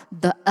about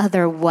the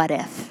other what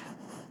if.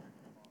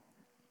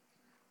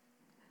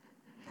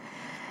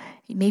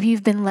 Maybe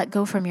you've been let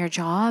go from your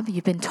job.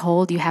 You've been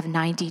told you have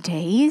 90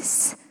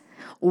 days.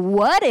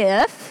 What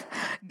if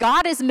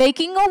God is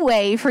making a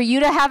way for you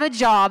to have a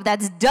job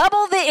that's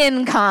double the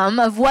income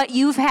of what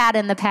you've had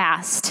in the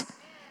past?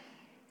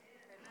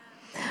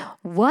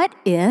 What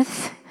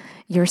if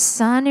your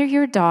son or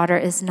your daughter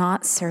is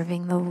not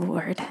serving the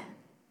Lord?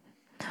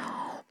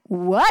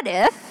 What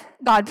if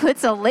God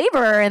puts a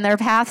laborer in their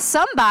path,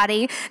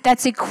 somebody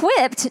that's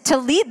equipped to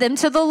lead them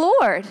to the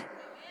Lord?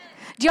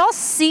 Do y'all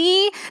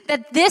see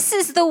that this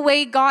is the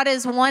way God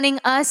is wanting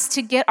us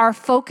to get our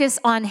focus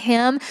on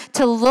Him,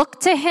 to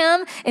look to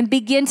Him and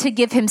begin to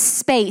give Him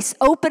space,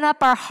 open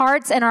up our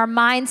hearts and our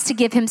minds to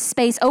give Him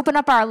space, open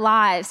up our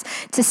lives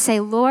to say,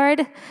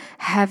 Lord,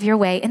 have your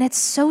way. And it's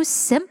so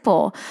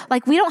simple.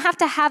 Like you don't have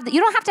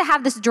to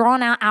have this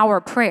drawn out hour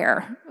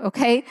prayer,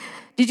 okay?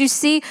 Did you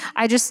see?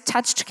 I just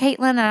touched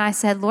Caitlin and I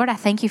said, Lord, I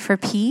thank you for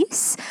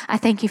peace. I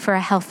thank you for a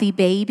healthy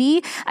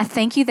baby. I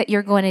thank you that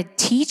you're going to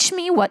teach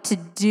me what to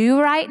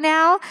do right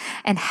now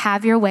and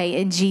have your way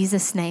in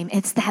Jesus' name.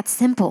 It's that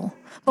simple.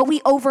 But we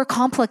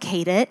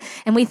overcomplicate it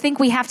and we think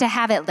we have to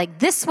have it like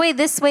this way,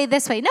 this way,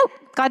 this way. Nope.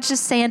 God's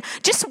just saying,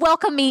 just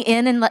welcome me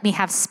in and let me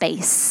have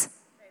space.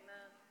 Amen.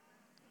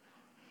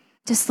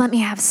 Just let me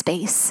have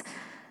space.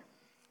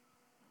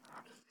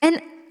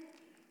 And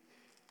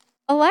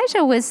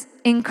Elijah was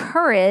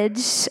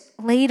encouraged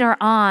later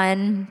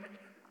on.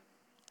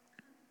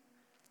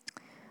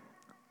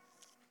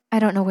 I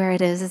don't know where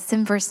it is. It's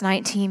in verse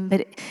 19,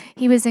 but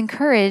he was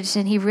encouraged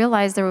and he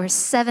realized there were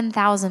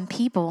 7,000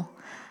 people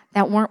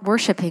that weren't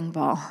worshiping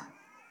Baal.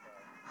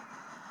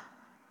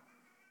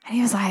 And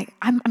he was like,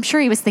 I'm sure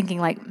he was thinking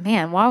like,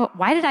 man,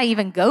 why did I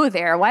even go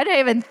there? Why did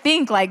I even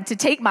think like to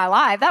take my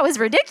life? That was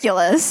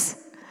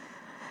ridiculous.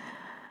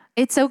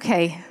 It's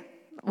okay.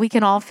 We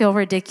can all feel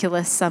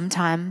ridiculous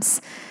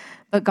sometimes,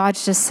 but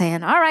God's just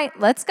saying, all right,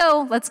 let's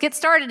go. Let's get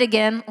started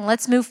again.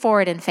 Let's move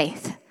forward in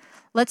faith.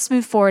 Let's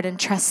move forward in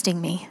trusting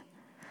me.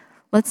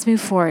 Let's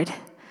move forward.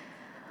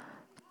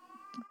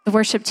 The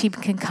worship team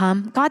can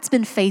come. God's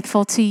been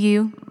faithful to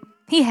you.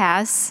 He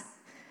has.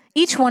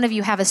 Each one of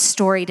you have a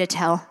story to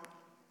tell.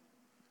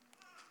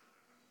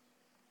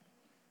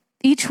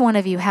 Each one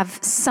of you have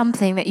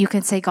something that you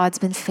can say God's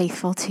been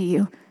faithful to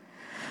you.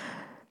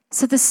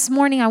 So this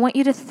morning, I want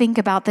you to think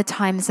about the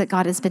times that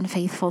God has been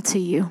faithful to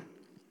you.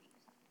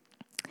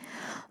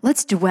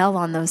 Let's dwell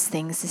on those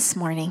things this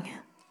morning.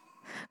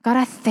 God,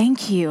 I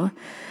thank you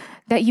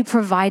that you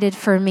provided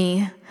for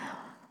me.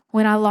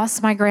 When I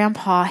lost my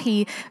grandpa,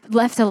 he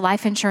left a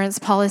life insurance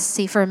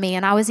policy for me,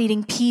 and I was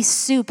eating pea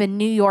soup in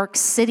New York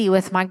City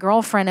with my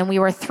girlfriend, and we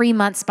were 3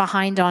 months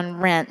behind on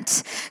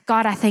rent.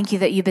 God, I thank you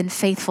that you've been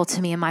faithful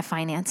to me in my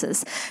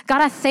finances.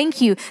 God, I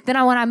thank you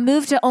that when I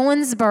moved to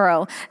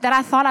Owensboro, that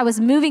I thought I was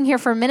moving here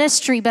for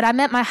ministry, but I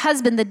met my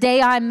husband the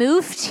day I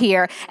moved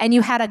here, and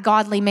you had a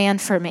godly man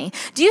for me.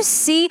 Do you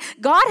see?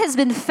 God has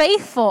been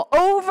faithful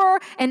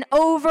over and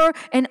over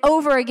and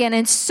over again,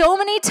 and so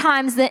many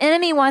times the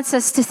enemy wants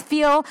us to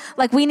feel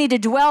like we need to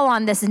dwell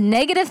on this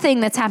negative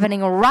thing that's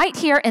happening right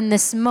here in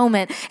this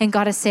moment. And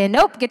God is saying,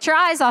 nope, get your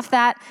eyes off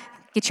that.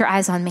 Get your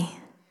eyes on me.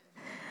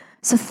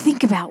 So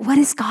think about, what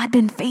has God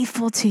been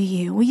faithful to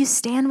you? Will you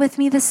stand with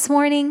me this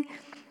morning?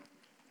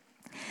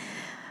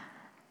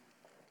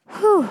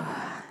 Whew.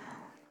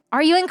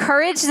 Are you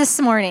encouraged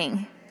this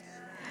morning?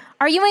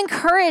 Are you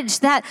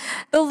encouraged that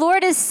the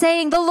Lord is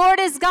saying, the Lord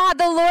is God,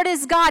 the Lord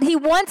is God? He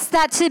wants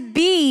that to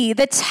be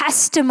the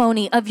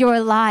testimony of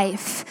your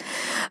life.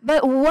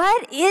 But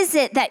what is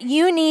it that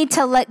you need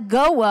to let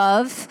go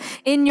of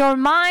in your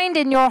mind,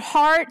 in your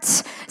heart,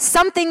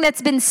 something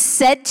that's been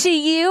said to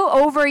you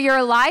over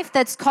your life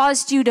that's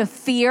caused you to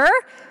fear?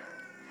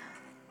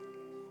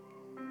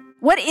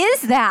 What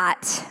is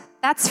that?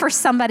 That's for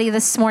somebody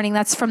this morning.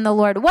 That's from the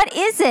Lord. What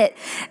is it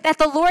that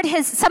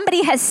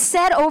somebody has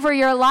said over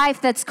your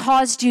life that's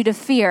caused you to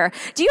fear?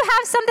 Do you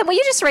have something? Will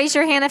you just raise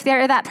your hand if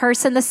they're that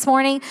person this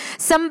morning?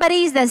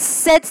 Somebody that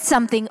said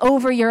something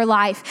over your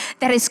life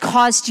that has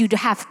caused you to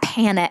have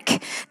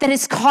panic, that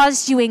has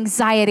caused you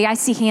anxiety. I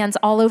see hands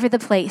all over the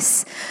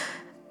place.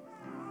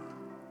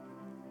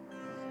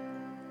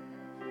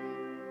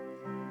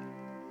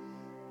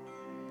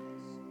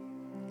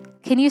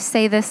 Can you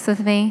say this with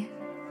me?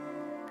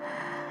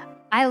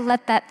 I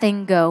let that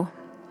thing go.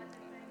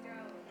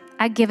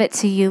 I give it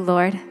to you,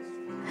 Lord.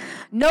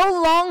 No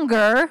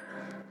longer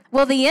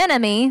will the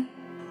enemy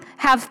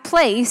have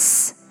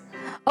place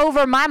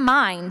over my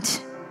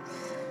mind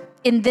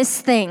in this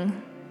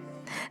thing.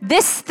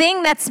 This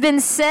thing that's been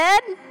said,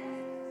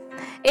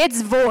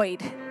 it's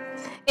void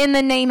in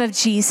the name of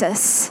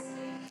Jesus.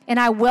 And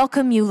I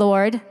welcome you,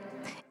 Lord,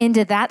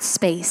 into that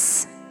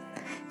space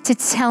to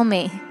tell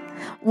me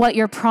what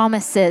your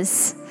promise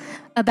is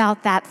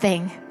about that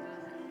thing.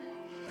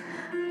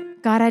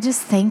 God, I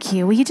just thank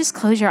you. Will you just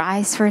close your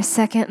eyes for a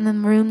second in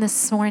the room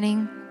this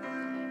morning?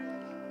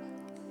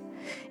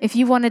 If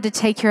you wanted to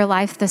take your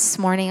life this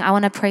morning, I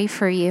want to pray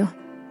for you.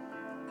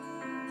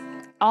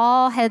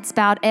 All heads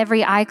bowed,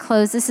 every eye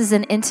closed. This is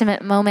an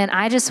intimate moment.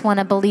 I just want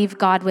to believe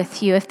God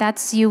with you. If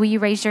that's you, will you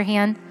raise your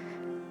hand?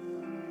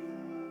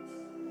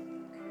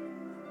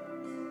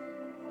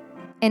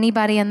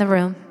 Anybody in the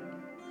room?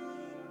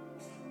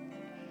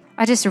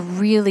 I just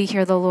really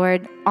hear the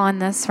Lord on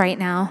this right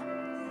now.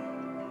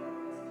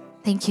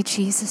 Thank you,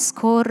 Jesus.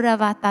 Maybe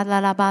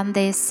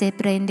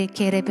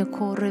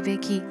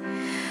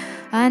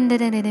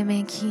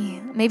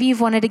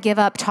you've wanted to give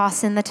up,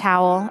 toss in the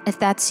towel. If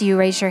that's you,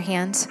 raise your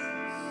hand.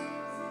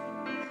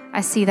 I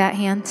see that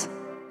hand.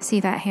 See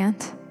that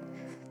hand.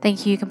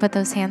 Thank you. You can put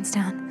those hands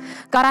down.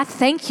 God, I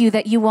thank you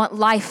that you want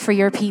life for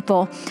your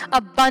people,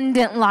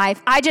 abundant life.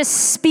 I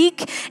just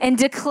speak and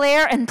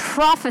declare and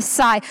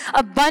prophesy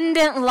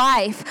abundant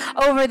life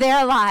over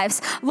their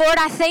lives. Lord,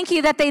 I thank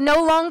you that they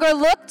no longer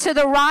look to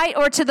the right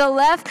or to the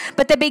left,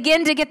 but they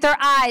begin to get their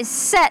eyes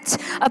set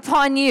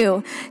upon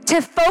you,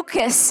 to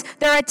focus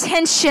their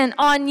attention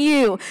on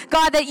you.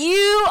 God, that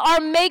you are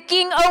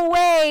making a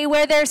way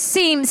where there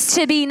seems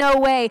to be no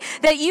way,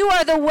 that you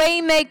are the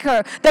way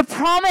maker, the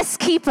promise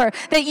keeper,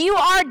 that you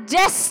are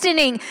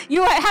destining.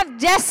 You have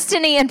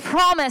destiny and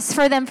promise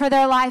for them, for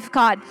their life,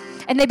 God.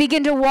 And they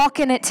begin to walk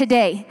in it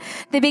today.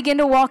 They begin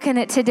to walk in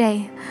it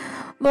today.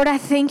 Lord, I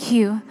thank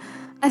you.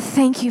 I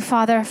thank you,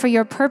 Father, for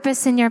your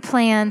purpose and your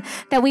plan,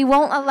 that we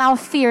won't allow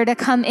fear to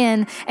come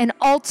in and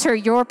alter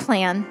your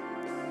plan.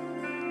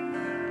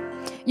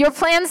 Your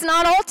plan's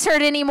not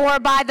altered anymore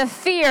by the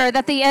fear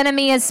that the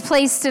enemy has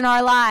placed in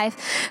our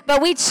life,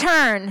 but we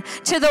turn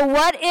to the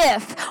what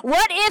if.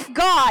 What if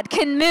God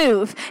can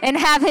move and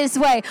have his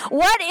way?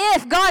 What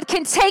if God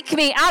can take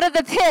me out of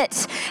the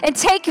pit and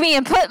take me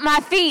and put my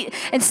feet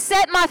and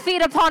set my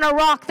feet upon a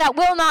rock that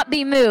will not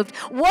be moved?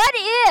 What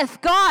if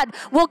God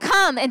will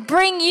come and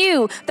bring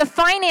you the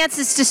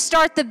finances to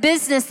start the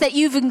business that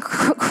you've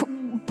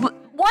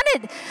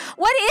wanted?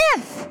 What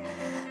if?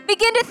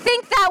 Begin to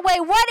think that way.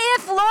 What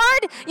if,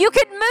 Lord, you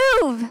could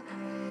move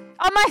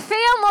on my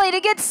family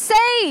to get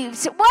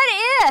saved? What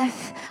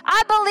if?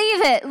 I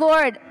believe it,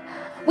 Lord.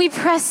 We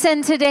press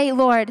in today,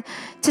 Lord,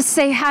 to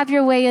say, have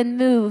your way and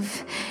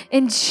move.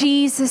 In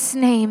Jesus'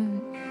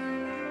 name.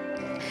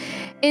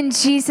 In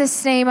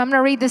Jesus' name. I'm going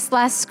to read this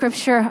last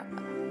scripture.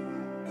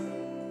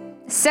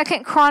 2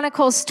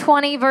 Chronicles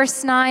 20,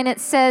 verse 9, it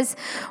says,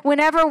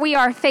 whenever we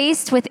are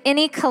faced with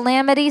any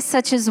calamity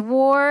such as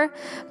war,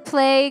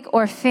 plague,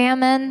 or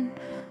famine,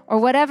 or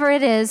whatever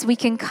it is, we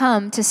can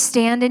come to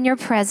stand in your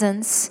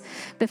presence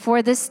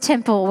before this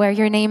temple where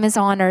your name is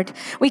honored.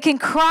 We can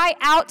cry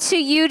out to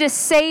you to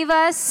save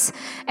us,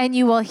 and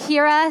you will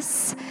hear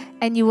us,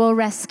 and you will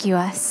rescue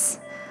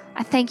us.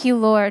 I thank you,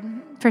 Lord,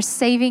 for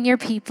saving your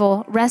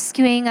people,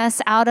 rescuing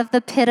us out of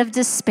the pit of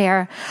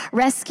despair,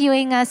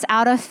 rescuing us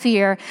out of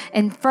fear,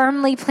 and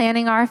firmly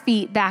planting our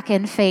feet back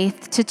in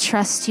faith to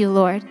trust you,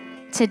 Lord,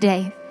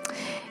 today.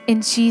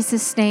 In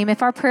Jesus' name,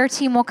 if our prayer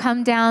team will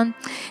come down.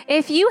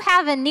 If you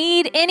have a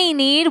need, any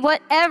need,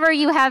 whatever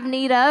you have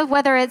need of,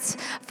 whether it's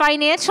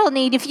financial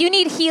need, if you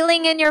need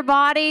healing in your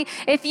body,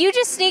 if you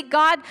just need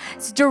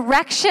God's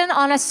direction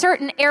on a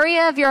certain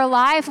area of your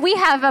life, we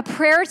have a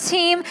prayer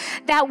team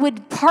that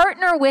would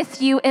partner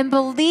with you and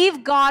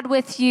believe God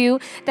with you,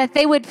 that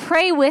they would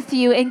pray with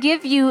you and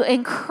give you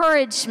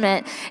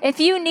encouragement. If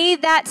you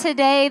need that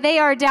today, they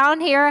are down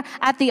here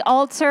at the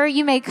altar.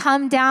 You may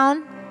come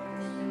down.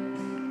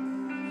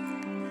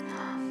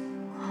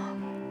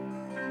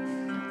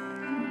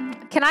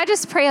 Can I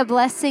just pray a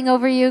blessing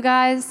over you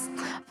guys?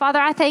 Father,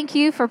 I thank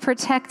you for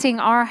protecting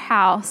our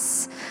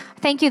house.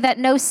 Thank you that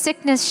no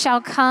sickness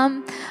shall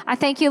come. I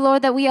thank you,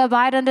 Lord, that we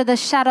abide under the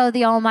shadow of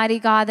the Almighty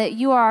God, that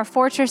you are our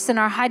fortress and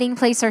our hiding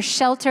place, our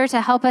shelter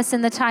to help us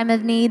in the time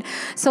of need.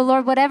 So,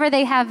 Lord, whatever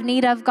they have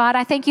need of, God,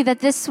 I thank you that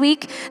this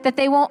week that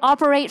they won't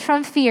operate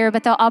from fear,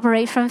 but they'll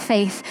operate from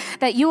faith,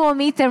 that you will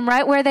meet them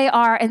right where they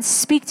are and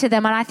speak to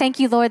them. And I thank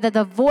you, Lord, that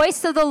the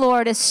voice of the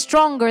Lord is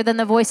stronger than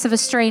the voice of a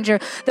stranger.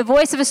 The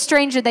voice of a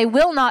stranger they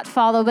will not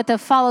follow, but they'll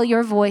follow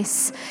your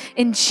voice.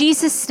 In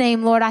Jesus'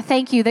 name, Lord, I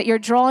thank you that you're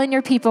drawing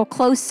your people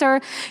closer.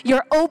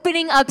 You're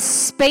opening up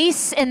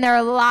space in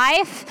their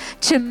life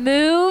to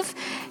move.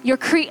 You're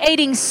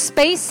creating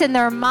space in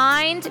their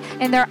mind,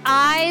 in their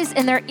eyes,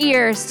 in their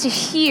ears to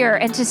hear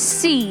and to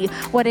see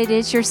what it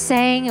is you're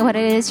saying and what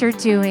it is you're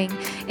doing.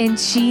 In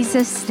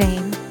Jesus'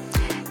 name,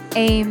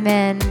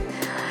 amen.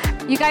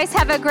 You guys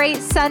have a great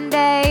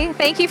Sunday.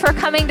 Thank you for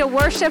coming to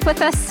worship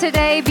with us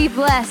today. Be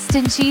blessed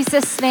in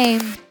Jesus'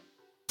 name.